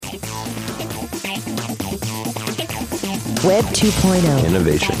Web 2.0.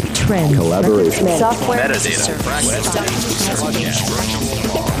 Innovation. Trends. Collaboration. Software. Metadata.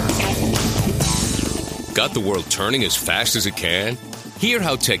 Got the world turning as fast as it can? Hear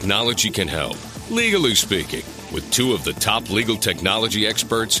how technology can help, legally speaking, with two of the top legal technology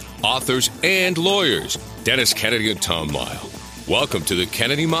experts, authors, and lawyers, Dennis Kennedy and Tom Mighell. Welcome to the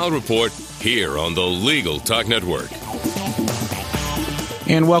Kennedy Mighell Report here on the Legal Talk Network.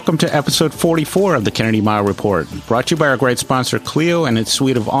 And welcome to episode 44 of the Kennedy Mighell Report, brought to you by our great sponsor, Clio, and its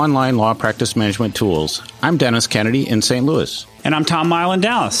suite of online law practice management tools. I'm Dennis Kennedy in St. Louis. And I'm Tom Mighell in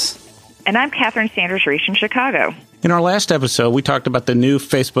Dallas. And I'm Catherine Sanders-Reich in Chicago. In our last episode, we talked about the new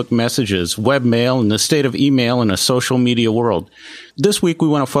Facebook messages, webmail, and the state of email in a social media world. This week, we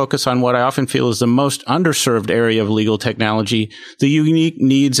want to focus on what I often feel is the most underserved area of legal technology, the unique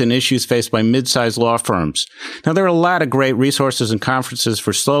needs and issues faced by mid-sized law firms. Now, there are a lot of great resources and conferences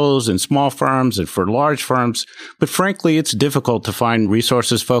for solos and small firms and for large firms, but frankly, it's difficult to find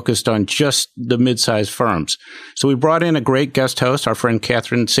resources focused on just the mid-sized firms. So we brought in a great guest host, our friend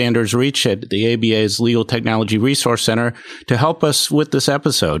Catherine Sanders-Reich at the ABA's Legal Technology Resource Center, to help us with this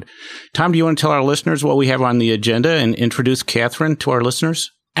episode. Tom, do you want to tell our listeners what we have on the agenda and introduce Catherine to our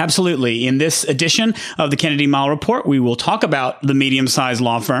listeners? Absolutely. In this edition of the Kennedy Mighell Report, we will talk about the medium-sized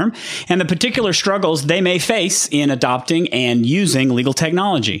law firm and the particular struggles they may face in adopting and using legal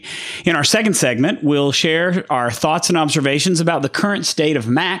technology. In our second segment, we'll share our thoughts and observations about the current state of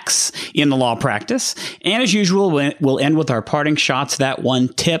Macs in the law practice. And as usual, we'll end with our parting shots, that one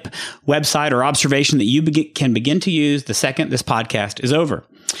tip, website, or observation that you can begin to use the second this podcast is over.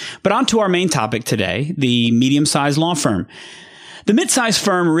 But on to our main topic today, the medium-sized law firm. The mid-sized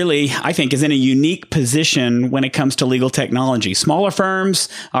firm really, I think, is in a unique position when it comes to legal technology. Smaller firms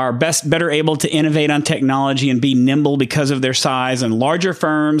are better able to innovate on technology and be nimble because of their size, and larger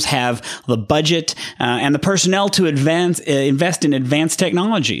firms have the budget and the personnel to invest in advanced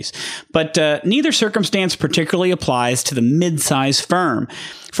technologies. But neither circumstance particularly applies to the mid-sized firm.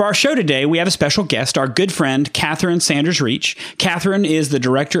 For our show today, we have a special guest, our good friend, Catherine Sanders-Reich. Catherine is the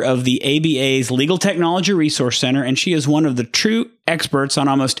director of the ABA's Legal Technology Resource Center, and she is one of the true experts on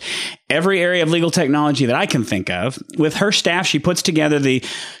almost every area of legal technology that I can think of. With her staff, she puts together the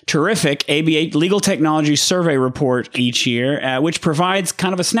terrific ABA Legal Technology Survey Report each year, which provides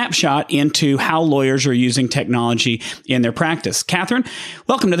kind of a snapshot into how lawyers are using technology in their practice. Catherine,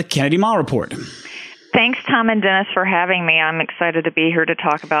 welcome to the Kennedy Mighell Report. Thanks, Tom and Dennis, for having me. I'm excited to be here to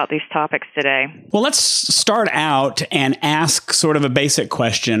talk about these topics today. Well, let's start out and ask sort of a basic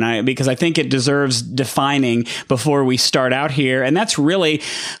question, because I think it deserves defining before we start out here. And that's really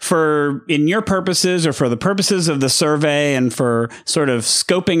in your purposes or for the purposes of the survey and for sort of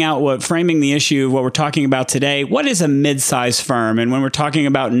scoping out framing the issue of what we're talking about today. What is a mid-sized firm? And when we're talking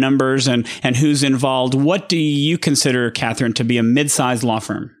about numbers and who's involved, what do you consider, Catherine, to be a mid-sized law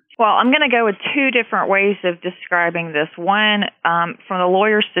firm? Well, I'm going to go with two different ways of describing this. One, from the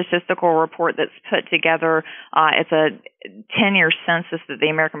Lawyer Statistical Report that's put together, it's a 10-year census that the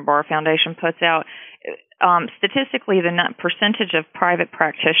American Bar Foundation puts out. Statistically, the percentage of private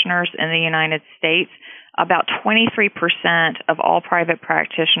practitioners in the United States, about 23% of all private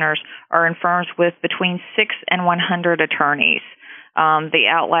practitioners are in firms with between 6 and 100 attorneys. The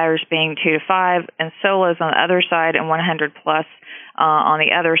outliers being 2 to 5, and solos on the other side, and 100 plus on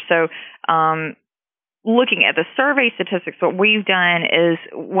the other. So looking at the survey statistics, what we've done is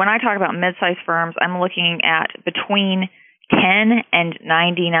when I talk about mid-sized firms, I'm looking at between 10 and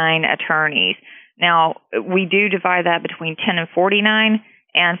 99 attorneys. Now, we do divide that between 10 and 49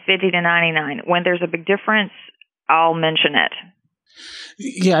 and 50 to 99. When there's a big difference, I'll mention it.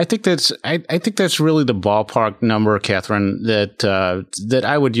 Yeah, I think that's really the ballpark number, Catherine, that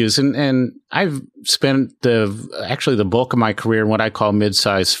I would use, and I've spent the bulk of my career in what I call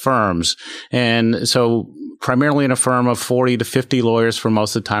mid-sized firms, and so primarily in a firm of 40 to 50 lawyers for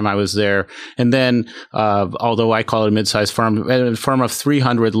most of the time I was there. And then, although I call it a mid-sized firm, a firm of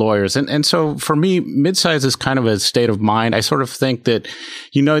 300 lawyers. And so for me, mid-size is kind of a state of mind. I sort of think that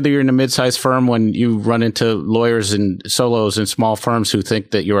you know that you're in a mid-sized firm when you run into lawyers and solos in small firms who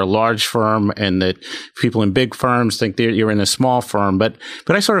think that you're a large firm, and that people in big firms think that you're in a small firm. But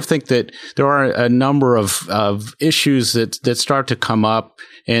I sort of think that there are a number of issues that start to come up,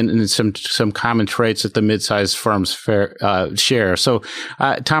 and some common traits that the mid-sized firms share. So,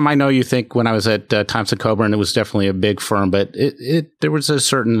 Tom, I know you think when I was at Thompson Coburn, it was definitely a big firm, but there was a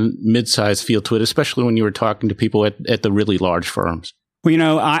certain mid-sized feel to it, especially when you were talking to people at the really large firms. Well, you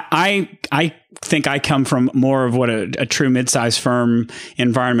know, I think I come from more of what a true mid-sized firm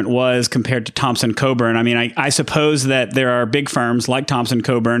environment was compared to Thomson Coburn. I mean, I suppose that there are big firms like Thomson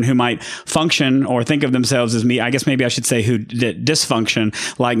Coburn who might function or think of themselves as I guess maybe I should say who dysfunction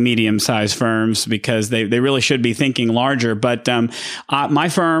like medium-sized firms, because they really should be thinking larger. But my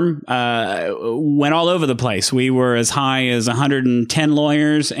firm went all over the place. We were as high as 110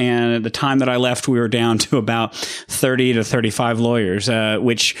 lawyers, and at the time that I left, we were down to about 30 to 35 lawyers,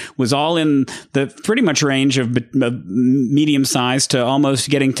 which was all in the pretty much range of medium size to almost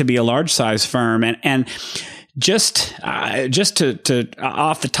getting to be a large size firm. And just to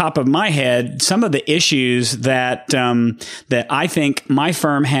off the top of my head, some of the issues that I think my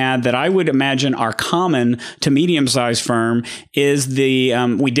firm had that I would imagine are common to medium-sized firm is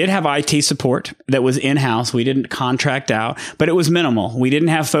we did have IT support that was in-house. We didn't contract out, but it was minimal. We didn't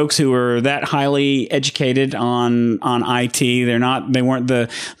have folks who were that highly educated on IT. They weren't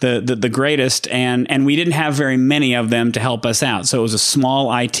the greatest, and we didn't have very many of them to help us out. So it was a small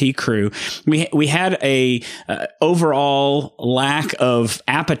IT crew. We had a overall lack of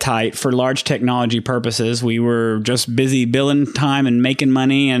appetite for large technology purposes. We were just busy billing time and making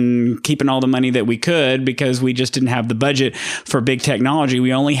money and keeping all the money that we could because we just didn't have the budget for big technology.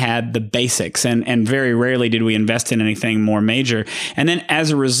 We only had the basics, and very rarely did we invest in anything more major. And then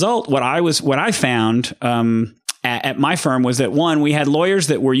as a result, what I found at my firm was that, one, we had lawyers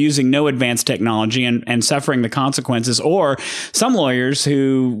that were using no advanced technology and suffering the consequences, or some lawyers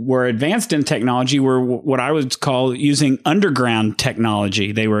who were advanced in technology were what I would call using underground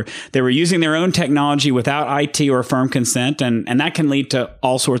technology. They were using their own technology without IT or firm consent, and that can lead to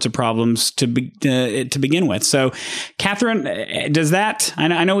all sorts of problems to begin with. So, Catherine, does that?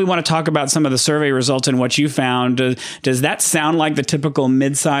 I know we want to talk about some of the survey results and what you found. Does that sound like the typical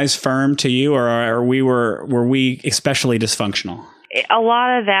mid-sized firm to you, or were we especially dysfunctional? A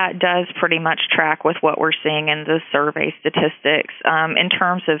lot of that does pretty much track with what we're seeing in the survey statistics. In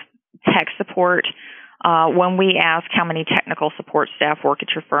terms of tech support, when we ask how many technical support staff work at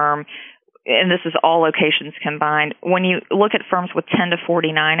your firm, and this is all locations combined, when you look at firms with 10 to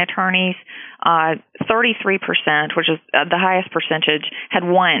 49 attorneys, 33%, which is the highest percentage, had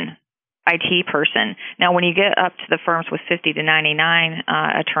one IT person. Now, when you get up to the firms with 50 to 99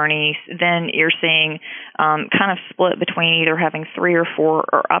 attorneys, then you're seeing kind of split between either having 3 or 4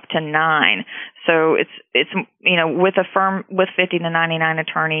 or up to 9. So it's with a firm with 50 to 99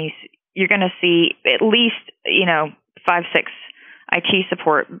 attorneys, you're going to see at least 5, 6 IT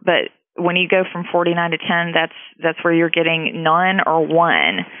support. But when you go from 49 to 10, that's where you're getting none or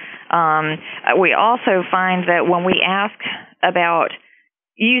one. We also find that when we ask about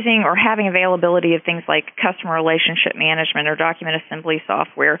using or having availability of things like customer relationship management or document assembly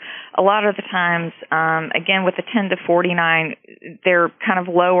software, a lot of the times, again, with the 10 to 49, they're kind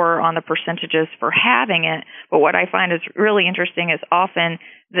of lower on the percentages for having it. But what I find is really interesting is often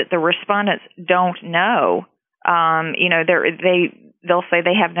that the respondents don't know. They'll say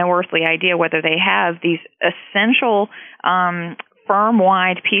they have no earthly idea whether they have these essential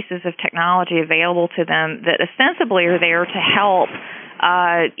firm-wide pieces of technology available to them that ostensibly are there to help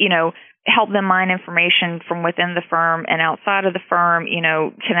help them mine information from within the firm and outside of the firm,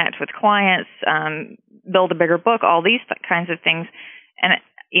 connect with clients, build a bigger book, all these kinds of things. And,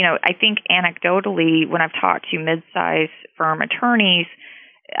 I think anecdotally, when I've talked to mid-size firm attorneys,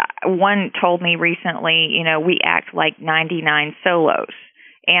 one told me recently, we act like 99 solos.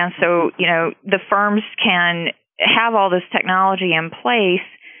 And so, the firms can have all this technology in place,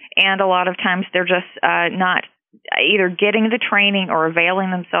 and a lot of times they're just not either getting the training or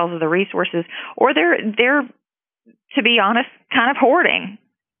availing themselves of the resources, or they're, to be honest, kind of hoarding.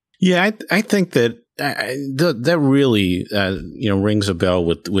 Yeah, I think that that really rings a bell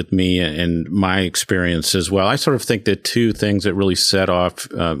with me and my experience as well. I sort of think that two things that really set off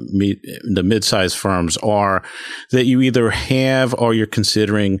the mid-sized firms are that you either have or you're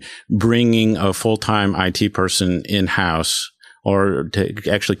considering bringing a full-time IT person in-house, or to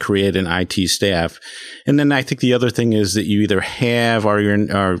actually create an IT staff. And then I think the other thing is that you either have or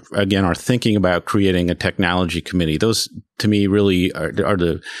are thinking about creating a technology committee. Those, to me, really are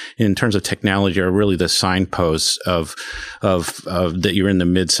in terms of technology, are really the signposts of that you're in the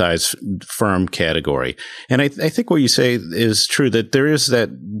mid-sized firm category. And I think what you say is true, that there is that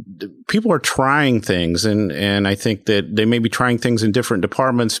people are trying things, and I think that they may be trying things in different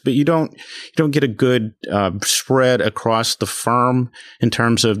departments, but you don't get a good spread across the firm in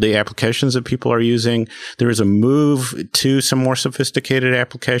terms of the applications that people are using. There is a move to some more sophisticated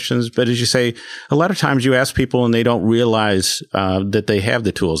applications, but as you say, a lot of times you ask people and they don't realize realize that they have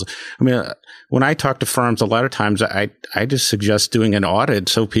the tools. I mean, when I talk to firms, a lot of times I just suggest doing an audit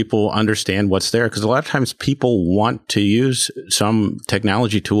so people understand what's there. Because a lot of times people want to use some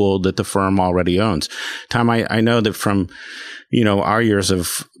technology tool that the firm already owns. Tom, I know that from our years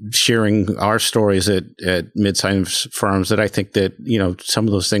of sharing our stories at mid-sized firms, that I think that some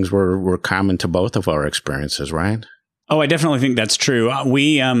of those things were common to both of our experiences, right? Oh, I definitely think that's true.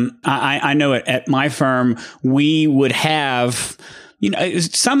 I know at my firm, we would have,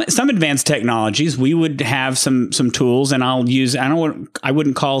 some advanced technologies. We would have some tools, and I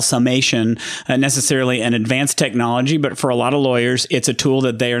wouldn't call summation necessarily an advanced technology, but for a lot of lawyers, it's a tool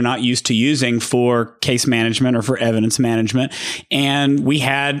that they are not used to using for case management or for evidence management. And we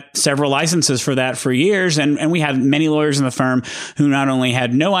had several licenses for that for years, and we had many lawyers in the firm who not only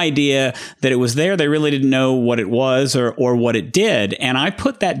had no idea that it was there, they really didn't know what it was or what it did. And I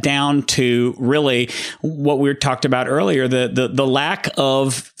put that down to really what we talked about earlier, the lack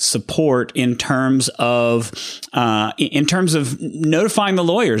of support in terms of notifying the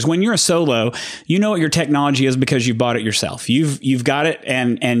lawyers. When you're a solo, you know what your technology is because you bought it yourself. You've got it,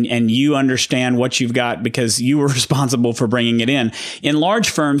 and you understand what you've got because you were responsible for bringing it in. In large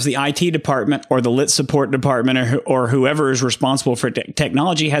firms, the IT department or the lit support department or whoever is responsible for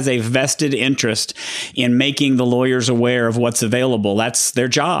technology has a vested interest in making the lawyers aware of what's available. That's their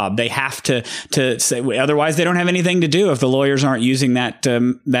job. They have to say, otherwise they don't have anything to do if the lawyers aren't using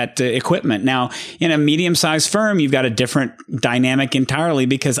that equipment. Now, in a medium-sized firm, you've got a different dynamic entirely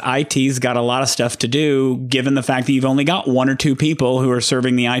because IT's got a lot of stuff to do, given the fact that you've only got one or two people who are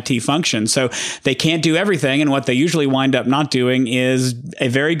serving the IT function. So they can't do everything, and what they usually wind up not doing is a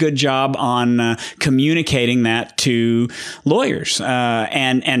very good job on communicating that to lawyers.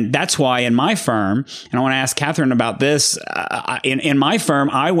 And that's why in my firm, and I want to ask Catherine about this, in my firm,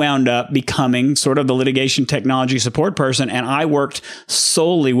 I wound up becoming sort of the litigation technology support person, and I worked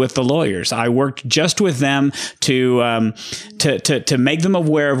solely with the lawyers. I worked just with them to make them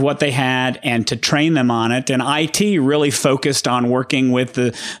aware of what they had and to train them on it. And IT really focused on working with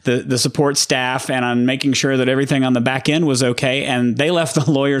the support staff and on making sure that everything on the back end was okay. And they left the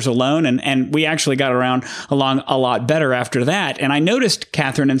lawyers alone. And we actually got along a lot better after that. And I noticed,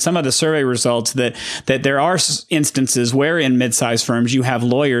 Catherine, in some of the survey results that there are instances where in mid-sized firms you have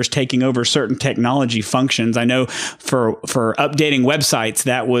lawyers taking over certain technology functions. I know for updating websites,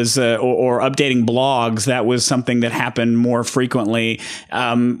 that was or updating blogs, that was something that happened more frequently.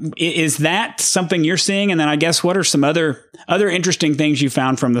 Is that something you're seeing? And then I guess what are some other interesting things you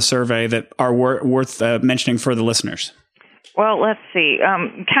found from the survey that are worth mentioning for the listeners? Well, let's see.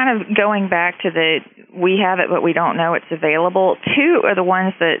 Kind of going back to we have it, but we don't know it's available. Two are the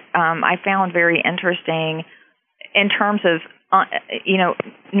ones that I found very interesting in terms of,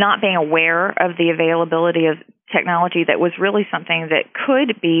 not being aware of the availability of technology that was really something that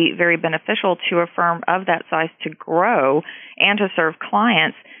could be very beneficial to a firm of that size to grow and to serve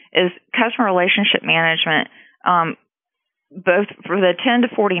clients is customer relationship management. Both for the 10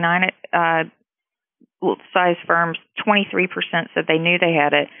 to 49 size firms, 23% said they knew they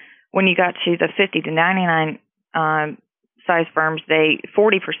had it. When you got to the 50 to 99 size firms,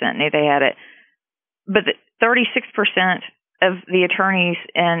 40% knew they had it. But 36% of the attorneys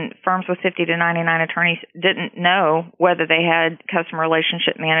in firms with 50 to 99 attorneys didn't know whether they had customer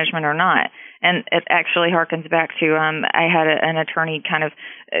relationship management or not. And it actually harkens back to I had an attorney kind of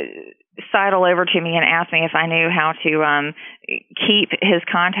sidle over to me and ask me if I knew how to keep his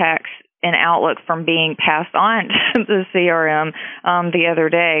contacts in Outlook from being passed on to the CRM the other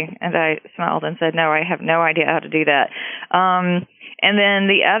day. And I smiled and said, no, I have no idea how to do that. And then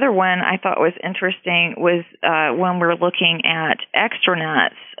the other one I thought was interesting was when we're looking at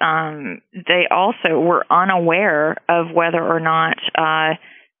extranets, they also were unaware of whether or not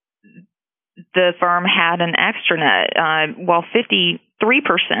the firm had an extranet. While 53%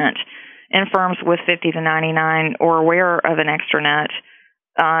 in firms with 50 to 99 were aware of an extranet,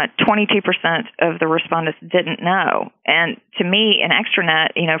 22% of the respondents didn't know. And to me, an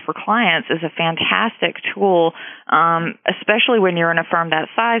extranet, for clients is a fantastic tool, especially when you're in a firm that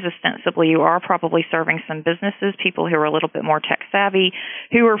size. Ostensibly, you are probably serving some businesses, people who are a little bit more tech savvy,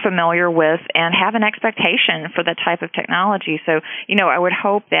 who are familiar with and have an expectation for that type of technology. So, I would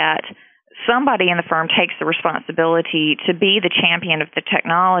hope that somebody in the firm takes the responsibility to be the champion of the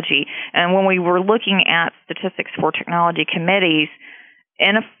technology. And when we were looking at statistics for technology committees,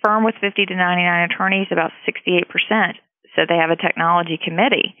 in a firm with 50 to 99 attorneys, about 68% said they have a technology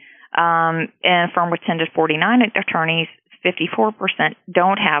committee. In a firm with 10 to 49 attorneys, 54%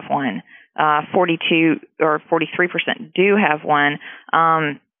 don't have one. 42 or 43% do have one.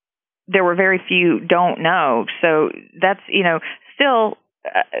 there were very few don't know. So that's, still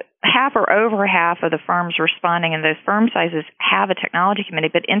half or over half of the firms responding in those firm sizes have a technology committee.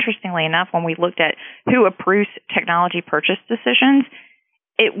 But interestingly enough, when we looked at who approves technology purchase decisions,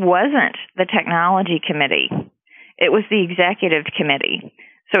 it wasn't the technology committee. It was the executive committee.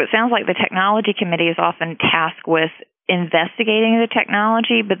 So it sounds like the technology committee is often tasked with investigating the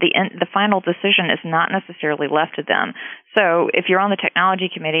technology, but the final decision is not necessarily left to them. So if you're on the technology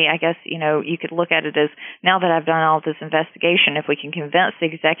committee, I guess, you could look at it as, now that I've done all this investigation, if we can convince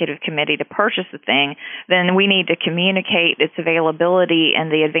the executive committee to purchase the thing, then we need to communicate its availability and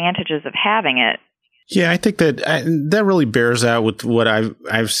the advantages of having it. Yeah, I think that really bears out with what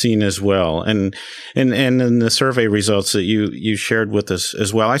I've seen as well, and in the survey results that you shared with us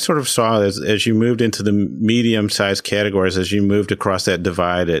as well. I sort of saw as you moved into the medium-sized categories, as you moved across that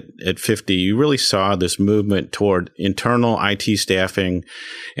divide at 50, you really saw this movement toward internal IT staffing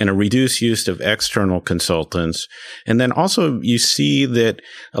and a reduced use of external consultants, and then also you see that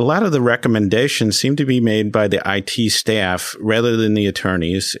a lot of the recommendations seem to be made by the IT staff rather than the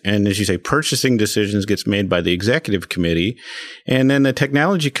attorneys, and as you say, purchasing decisions gets made by the executive committee, and then the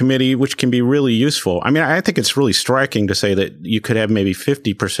technology committee, which can be really useful. I mean, I think it's really striking to say that you could have maybe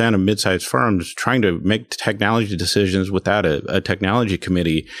 50% of mid-sized firms trying to make technology decisions without a technology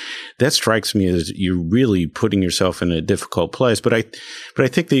committee. That strikes me as you're really putting yourself in a difficult place. But I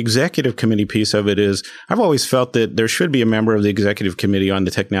think the executive committee piece of it is, I've always felt that there should be a member of the executive committee on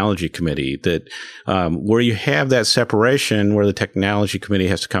the technology committee, that where you have that separation where the technology committee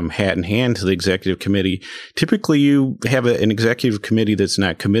has to come hat in hand to the executive committee. Typically, you have an executive committee that's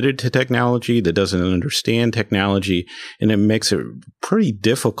not committed to technology, that doesn't understand technology, and it makes it pretty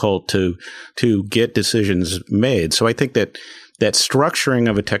difficult to get decisions made. So I think that structuring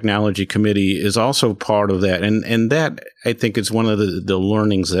of a technology committee is also part of that. And that, I think, is one of the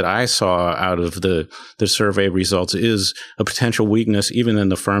learnings that I saw out of the survey results, is a potential weakness even in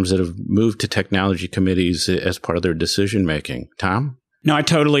the firms that have moved to technology committees as part of their decision making. Tom? No, I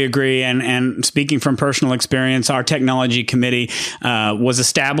totally agree. And speaking from personal experience, our technology committee was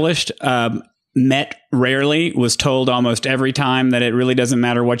established, met rarely, was told almost every time that it really doesn't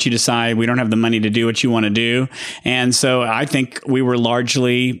matter what you decide. We don't have the money to do what you want to do. And so I think we were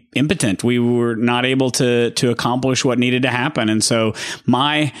largely impotent. We were not able to accomplish what needed to happen. And so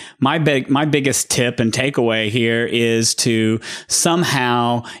my biggest tip and takeaway here is to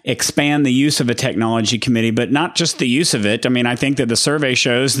somehow expand the use of a technology committee, but not just the use of it. I mean, I think that the survey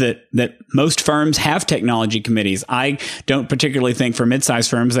shows that most firms have technology committees. I don't particularly think for mid-sized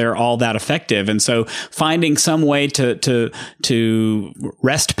firms they're all that effective. And so finding some way to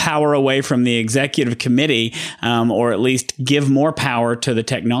wrest power away from the executive committee, or at least give more power to the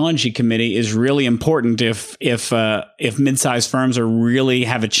technology committee, is really important if mid-sized firms are really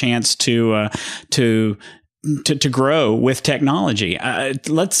have a chance to grow with technology. I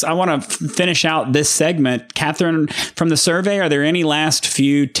want to finish out this segment. Catherine, from the survey, are there any last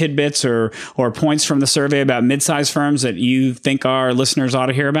few tidbits or points from the survey about mid-sized firms that you think our listeners ought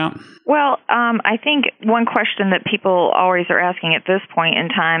to hear about? Well, I think one question that people always are asking at this point in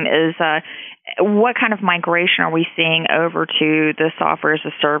time is, what kind of migration are we seeing over to the software as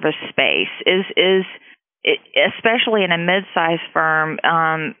a service space? Is especially in a mid-sized firm,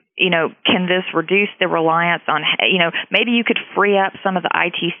 can this reduce the reliance on, maybe you could free up some of the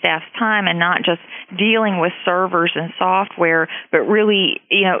IT staff's time and not just dealing with servers and software, but really,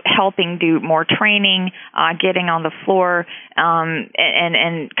 helping do more training, getting on the floor,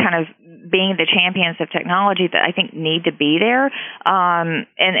 and kind of being the champions of technology that I think need to be there.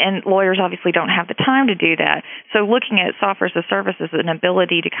 And lawyers obviously don't have the time to do that. So looking at software as a service is an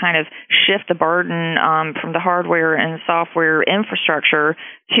ability to kind of shift the burden from the hardware and software infrastructure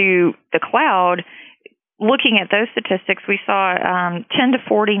to the cloud. Looking at those statistics, we saw 10 to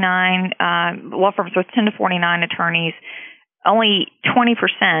 49 law firms with 10 to 49 attorneys. Only 20%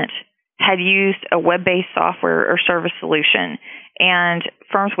 had used a web-based software or service solution, and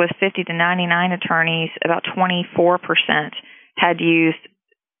firms with 50 to 99 attorneys, about 24% had used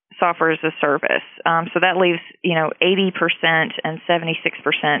software as a service. So that leaves 80% and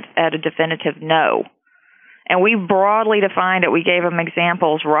 76% at a definitive no. And we broadly defined it. We gave them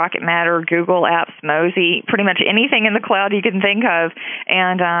examples: Rocket Matter, Google Apps, Mozy, pretty much anything in the cloud you can think of.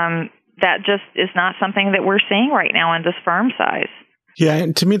 And that just is not something that we're seeing right now in this firm size. Yeah,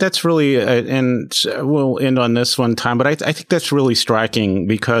 and to me, that's really, and we'll end on this one time, but I think that's really striking,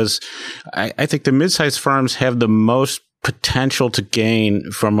 because I think the mid-sized firms have the most potential to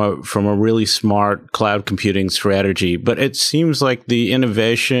gain from a really smart cloud computing strategy, but it seems like the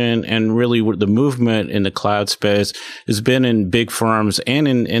innovation and really the movement in the cloud space has been in big firms and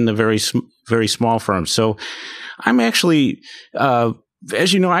in the very small firms. So I'm actually,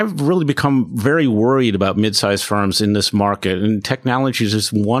 as you know, I've really become very worried about mid-sized firms in this market, and technology is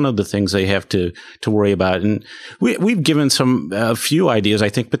just one of the things they have to worry about. And we've given a few ideas, I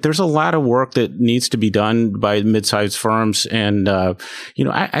think, but there's a lot of work that needs to be done by mid-sized firms. And, I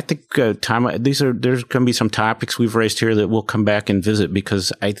think, there's going to be some topics we've raised here that we'll come back and visit,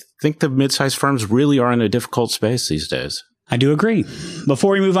 because I think the mid-sized firms really are in a difficult space these days. I do agree.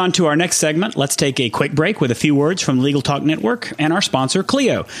 Before we move on to our next segment, let's take a quick break with a few words from Legal Talk Network and our sponsor,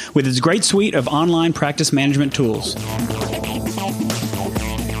 Clio, with its great suite of online practice management tools.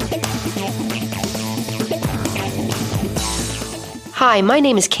 Hi, my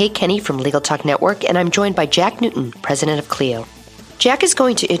name is Kate Kenny from Legal Talk Network, and I'm joined by Jack Newton, president of Clio. Jack is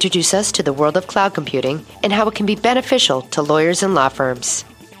going to introduce us to the world of cloud computing and how it can be beneficial to lawyers and law firms.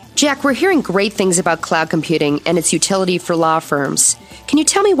 Jack, we're hearing great things about cloud computing and its utility for law firms. Can you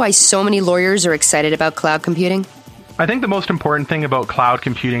tell me why so many lawyers are excited about cloud computing? I think the most important thing about cloud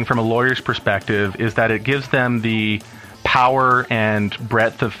computing from a lawyer's perspective is that it gives them the power and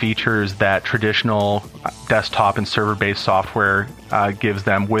breadth of features that traditional desktop and server-based software gives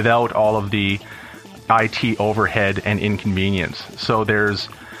them without all of the IT overhead and inconvenience. So there's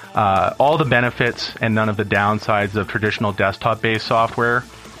all the benefits and none of the downsides of traditional desktop-based software,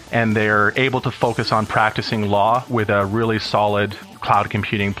 and they're able to focus on practicing law with a really solid cloud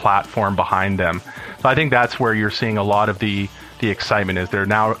computing platform behind them. So I think that's where you're seeing a lot of the excitement, is they're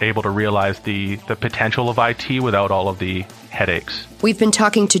now able to realize the potential of IT without all of the headaches. We've been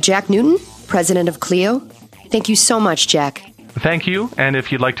talking to Jack Newton, president of Clio. Thank you so much, Jack. Thank you. And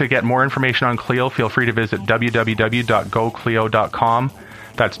if you'd like to get more information on Clio, feel free to visit www.goclio.com.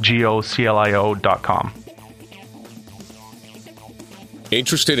 That's GOCLIO.com.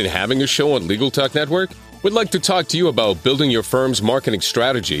 Interested in having a show on Legal Talk Network? We'd like to talk to you about building your firm's marketing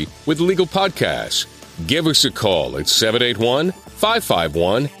strategy with legal podcasts. Give us a call at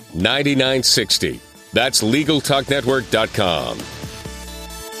 781-551-9960. That's LegalTalkNetwork.com.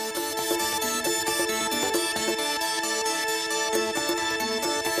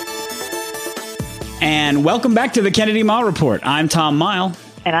 And welcome back to the Kennedy Mighell Report. I'm Tom Mighell.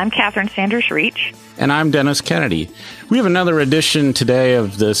 And I'm Catherine Sanders-Reach. And I'm Dennis Kennedy. We have another edition today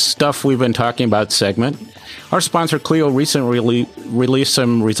of the Stuff We've Been Talking About segment. Our sponsor, Clio, recently released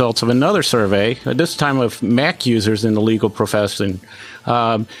some results of another survey, this time of Mac users in the legal profession.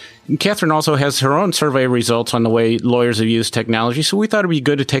 Catherine also has her own survey results on the way lawyers have used technology, so we thought it'd be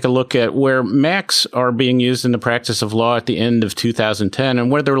good to take a look at where Macs are being used in the practice of law at the end of 2010 and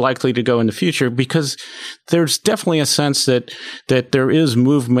where they're likely to go in the future, because there's definitely a sense that there is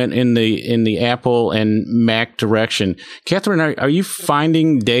movement in the Apple and Mac direction. Catherine, are you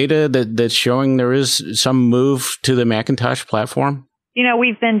finding data that's showing there is some move to the Macintosh platform? You know,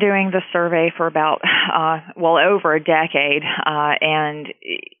 we've been doing the survey for about, over a decade, and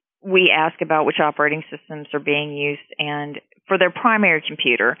we ask about which operating systems are being used, and for their primary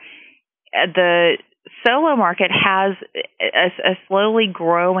computer. The solo market has a slowly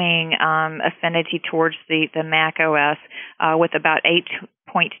growing affinity towards the Mac OS, with about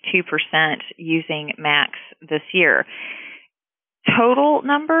 8.2% using Macs this year. Total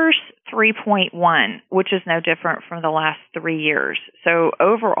numbers, 3.1, which is no different from the last 3 years. So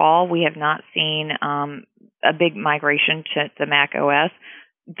overall, we have not seen a big migration to the Mac OS.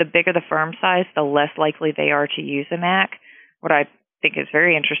 The bigger the firm size, the less likely they are to use a Mac. What I think is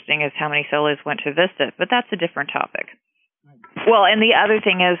very interesting is how many solos went to Vista, but that's a different topic. Well, and the other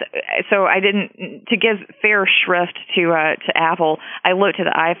thing is, so to give fair shrift to Apple, I looked at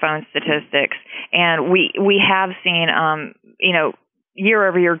the iPhone statistics, and we have seen,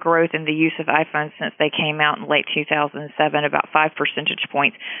 year-over-year growth in the use of iPhones since they came out in late 2007, about 5 percentage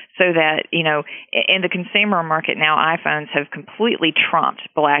points, so that, in the consumer market now, iPhones have completely trumped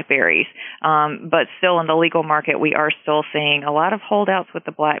BlackBerries. But still in the legal market, we are still seeing a lot of holdouts with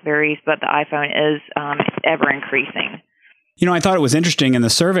the BlackBerries, but the iPhone is ever increasing. I thought it was interesting in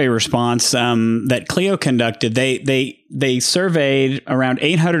the survey response that Clio conducted. They surveyed around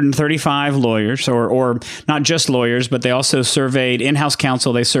 835 lawyers, or not just lawyers, but they also surveyed in-house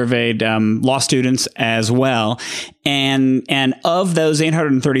counsel. They surveyed law students as well. And of those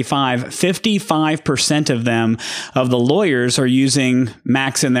 835, 55% of them, of the lawyers, are using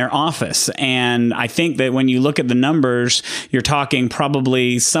Macs in their office. And I think that when you look at the numbers, you're talking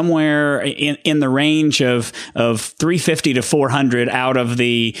probably somewhere in the range of 350 to 400 out of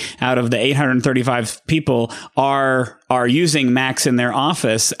the 835 people are are using Macs in their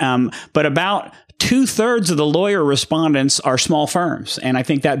office, but about 2/3 of the lawyer respondents are small firms. And I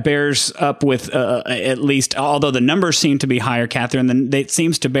think that bears up with, at least, although the numbers seem to be higher, Catherine, then it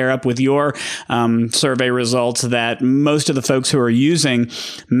seems to bear up with your survey results that most of the folks who are using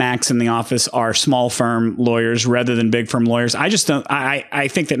Macs in the office are small firm lawyers rather than big firm lawyers. I just don't, I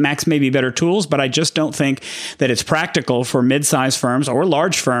think that Macs may be better tools, but I just don't think that it's practical for mid-sized firms or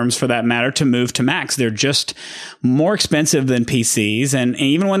large firms for that matter to move to Macs. They're just more expensive than PCs. And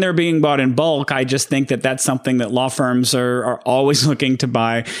even when they're being bought in bulk, I just think that that's something that law firms are always looking to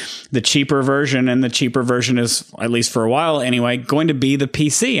buy the cheaper version, and the cheaper version is, at least for a while anyway, going to be the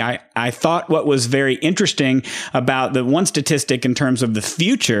PC. I thought what was very interesting about the one statistic in terms of the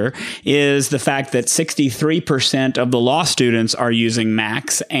future is the fact that 63% of the law students are using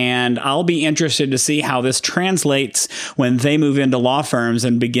Macs, and I'll be interested to see how this translates when they move into law firms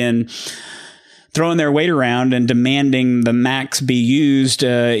and begin throwing their weight around and demanding the Macs be used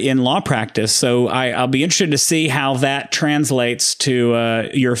in law practice. So I'll be interested to see how that translates to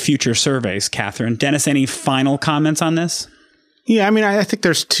your future surveys, Catherine. Dennis, any final comments on this? Yeah, I mean, I think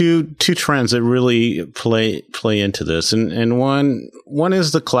there's two trends that really play into this, and one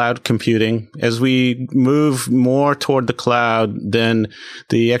is the cloud computing. As we move more toward the cloud, then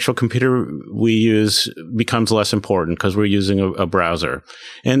the actual computer we use becomes less important because we're using a browser.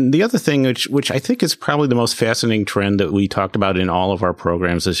 And the other thing, which I think is probably the most fascinating trend that we talked about in all of our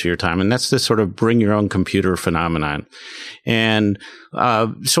programs this year, Tom, and that's this sort of bring your own computer phenomenon. And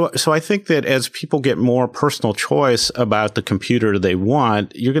so I think that as people get more personal choice about the computer they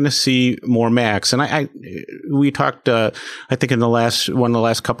want, you're going to see more Macs. And we talked, I think in one of the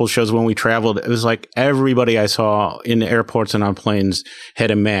last couple of shows when we traveled, it was like everybody I saw in the airports and on planes had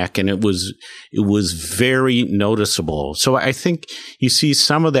a Mac, and it was very noticeable. So I think you see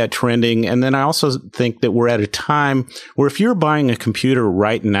some of that trending. And then I also think that we're at a time where if you're buying a computer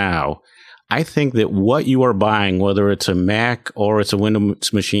right now, I think that what you are buying, whether it's a Mac or it's a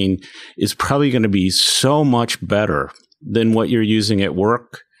Windows machine, is probably going to be so much better than what you're using at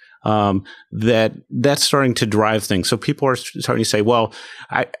work, that's starting to drive things. So people are starting to say, well,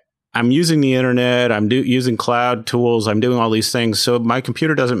 I'm using the internet, I'm using cloud tools, I'm doing all these things, so my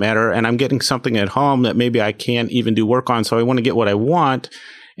computer doesn't matter, and I'm getting something at home that maybe I can't even do work on, so I want to get what I want.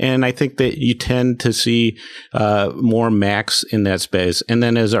 And I think that you tend to see more Macs in that space. And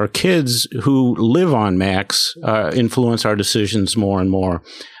then as our kids who live on Macs influence our decisions more and more,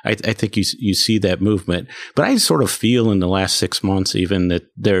 I think you see that movement. But I sort of feel in the last 6 months even that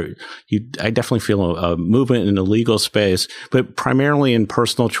I definitely feel a movement in the legal space, but primarily in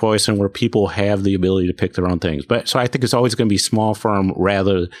personal choice and where people have the ability to pick their own things. But so I think it's always going to be small firm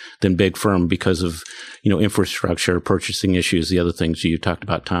rather than big firm because of, infrastructure, purchasing issues, the other things you talked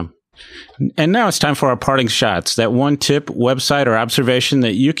about, Tom. And now it's time for our parting shots, that one tip, website, or observation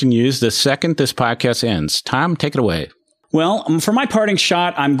that you can use the second this podcast ends. Tom, take it away. Well, for my parting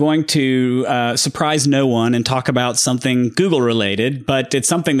shot, I'm going to surprise no one and talk about something Google related, but it's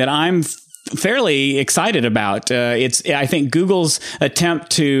something that I'm fairly excited about. I think Google's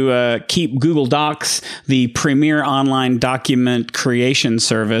attempt to keep Google Docs the premier online document creation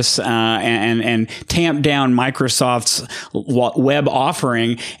service and tamp down Microsoft's web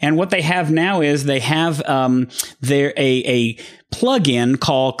offering. And what they have now is they have a plugin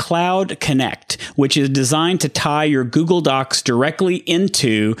called Cloud Connect, which is designed to tie your Google Docs directly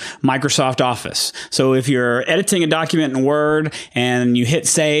into Microsoft Office. So if you're editing a document in Word and you hit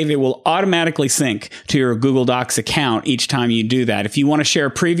save, it will automatically sync to your Google Docs account each time you do that. If you want to share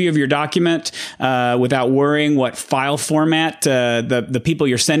a preview of your document without worrying what file format the people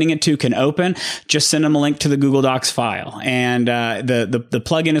you're sending it to can open, just send them a link to the Google Docs file. And the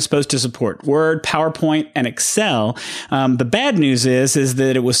plugin is supposed to support Word, PowerPoint, and Excel. The bad news is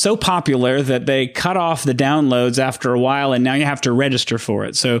that it was so popular that they cut off the downloads after a while, and now you have to register for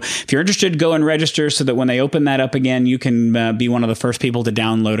it. So if you're interested, go and register so that when they open that up again, you can be one of the first people to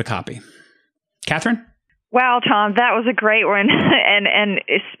download a copy. Catherine? Wow, Tom, that was a great one, and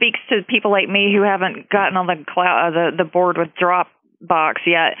it speaks to people like me who haven't gotten on the board with Dropbox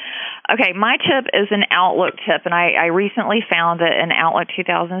yet. Okay, my tip is an Outlook tip, and I recently found that in Outlook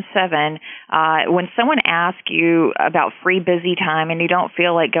 2007, when someone asks you about free busy time and you don't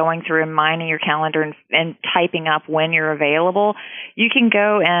feel like going through and mining your calendar and typing up when you're available, you can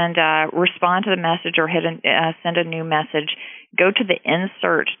go and respond to the message or send a new message. Go to the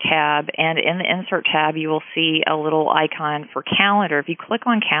Insert tab, and in the Insert tab, you will see a little icon for Calendar. If you click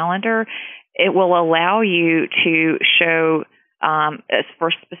on Calendar, it will allow you to show for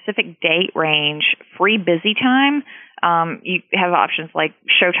a specific date range, free busy time you have options like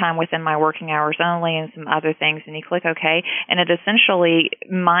showtime within my working hours only and some other things, and you click OK, and it essentially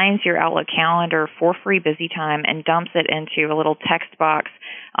mines your Outlook calendar for free busy time and dumps it into a little text box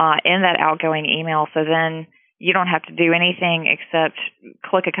in that outgoing email. So then you don't have to do anything except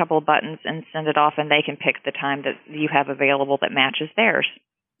click a couple of buttons and send it off, and they can pick the time that you have available that matches theirs.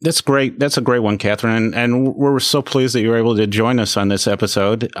 That's great. That's a great one, Catherine. And we're so pleased that you were able to join us on this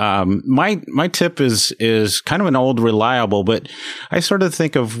episode. My tip is kind of an old reliable, but I sort of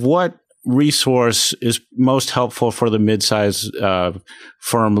think of what resource is most helpful for the mid-size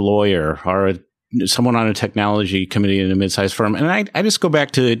firm lawyer or someone on a technology committee in a mid-sized firm. And I just go back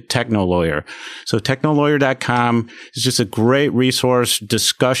to TechnoLawyer. So technoloawyer.com is just a great resource,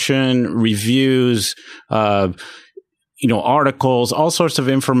 discussion, reviews, articles, all sorts of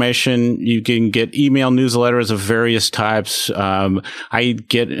information. You can get email newsletters of various types. I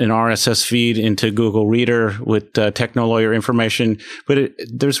get an RSS feed into Google Reader with TechnoLawyer information. But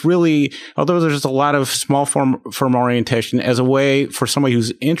there's really, although there's a lot of small firm orientation, as a way for somebody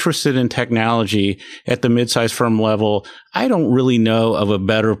who's interested in technology at the mid-sized firm level, I don't really know of a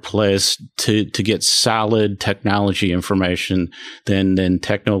better place to get solid technology information than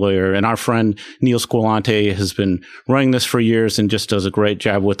TechnoLawyer. And our friend Neil Squilante has been running this for years and just does a great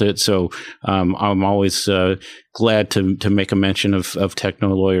job with it. So I'm always glad to make a mention of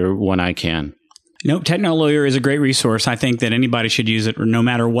TechnoLawyer when I can. TechnoLawyer is a great resource. I think that anybody should use it no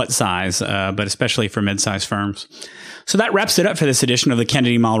matter what size, but especially for mid-sized firms. So that wraps it up for this edition of the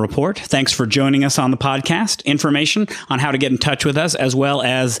Kennedy Mighell Report. Thanks for joining us on the podcast. Information on how to get in touch with us, as well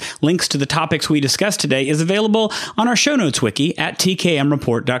as links to the topics we discussed today, is available on our show notes wiki at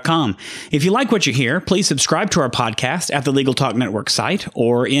tkmreport.com. If you like what you hear, please subscribe to our podcast at the Legal Talk Network site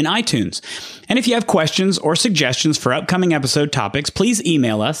or in iTunes. And if you have questions or suggestions for upcoming episode topics, please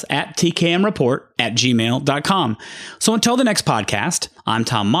email us at tkmreport@gmail.com. So until the next podcast, I'm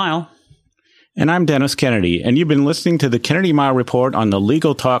Tom Mighell. And I'm Dennis Kennedy, and you've been listening to the Kennedy Mighell Report on the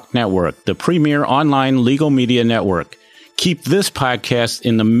Legal Talk Network, the premier online legal media network. Keep this podcast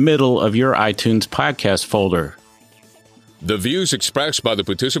in the middle of your iTunes podcast folder. The views expressed by the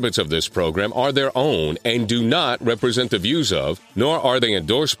participants of this program are their own and do not represent the views of, nor are they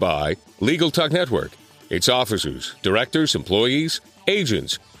endorsed by, Legal Talk Network, its officers, directors, employees,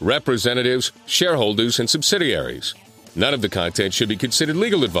 agents, representatives, shareholders, and subsidiaries. None of the content should be considered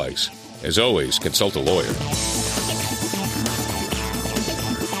legal advice. As always, consult a lawyer.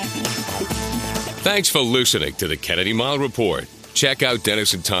 Thanks for listening to the Kennedy Mighell Report. Check out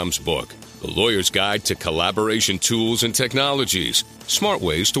Dennis and Tom's book, The Lawyer's Guide to Collaboration Tools and Technologies, Smart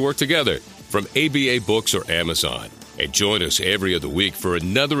Ways to Work Together, from ABA Books or Amazon. And join us every other week for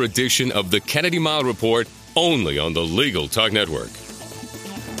another edition of the Kennedy Mighell Report, only on the Legal Talk Network.